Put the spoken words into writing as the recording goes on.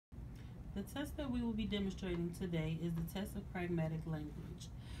The test that we will be demonstrating today is the test of pragmatic language.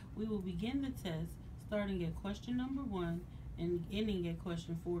 We will begin the test starting at question number 1 and ending at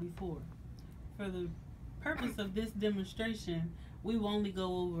question 44. For the purpose of this demonstration, we will only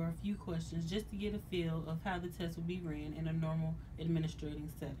go over a few questions just to get a feel of how the test will be ran in a normal administrating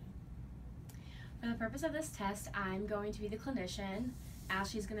setting. For the purpose of this test, I'm going to be the clinician.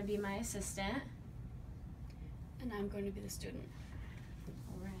 Ashley's going to be my assistant. And I'm going to be the student.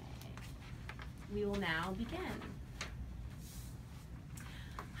 All right. We will now begin.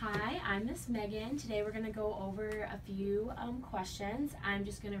 Hi, I'm Miss Megan. Today we're going to go over a few questions. I'm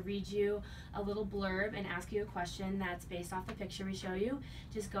just going to read you a little blurb and ask you a question that's based off the picture we show you.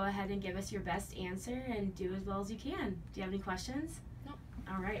 Just go ahead and give us your best answer and do as well as you can. Do you have any questions? No.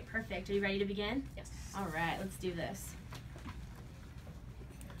 All right, perfect. Are you ready to begin? Yes. All right, let's do this.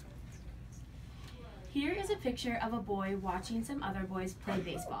 Here is a picture of a boy watching some other boys play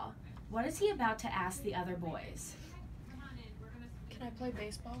baseball. What is he about to ask the other boys? Can I play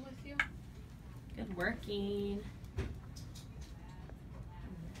baseball with you? Good working.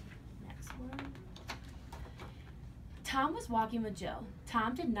 Next one. Tom was walking with Jill.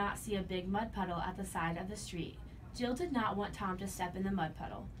 Tom did not see a big mud puddle at the side of the street. Jill did not want Tom to step in the mud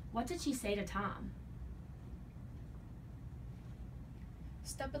puddle. What did she say to Tom?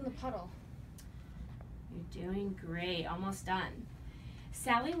 Step in the puddle. You're doing great, almost done.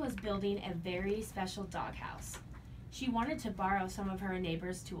 Sally was building a very special doghouse. She wanted to borrow some of her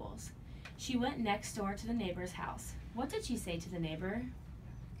neighbor's tools. She went next door to the neighbor's house. What did she say to the neighbor?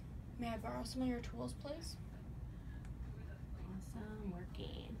 May I borrow some of your tools, please? Awesome,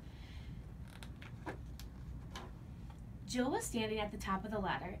 working. Jill was standing at the top of the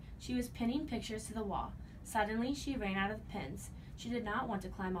ladder. She was pinning pictures to the wall. Suddenly, she ran out of pins. She did not want to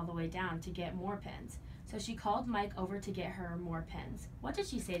climb all the way down to get more pins, so she called Mike over to get her more pins. What did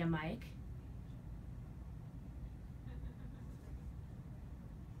she say to Mike?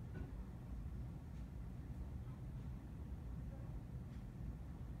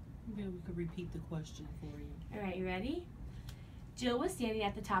 Maybe we could repeat the question for you. All right, you ready? Jill was standing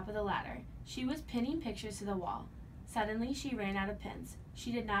at the top of the ladder. She was pinning pictures to the wall. Suddenly, she ran out of pins.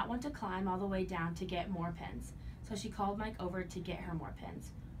 She did not want to climb all the way down to get more pins, so she called Mike over to get her more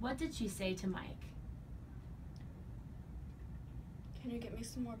pins. What did she say to Mike? Can you get me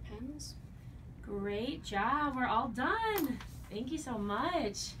some more pens? Great job, we're all done. Thank you so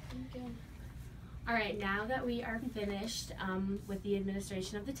much. Thank you. All right, now that we are finished with the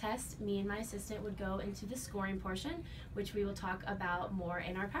administration of the test, me and my assistant would go into the scoring portion, which we will talk about more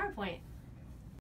in our PowerPoint.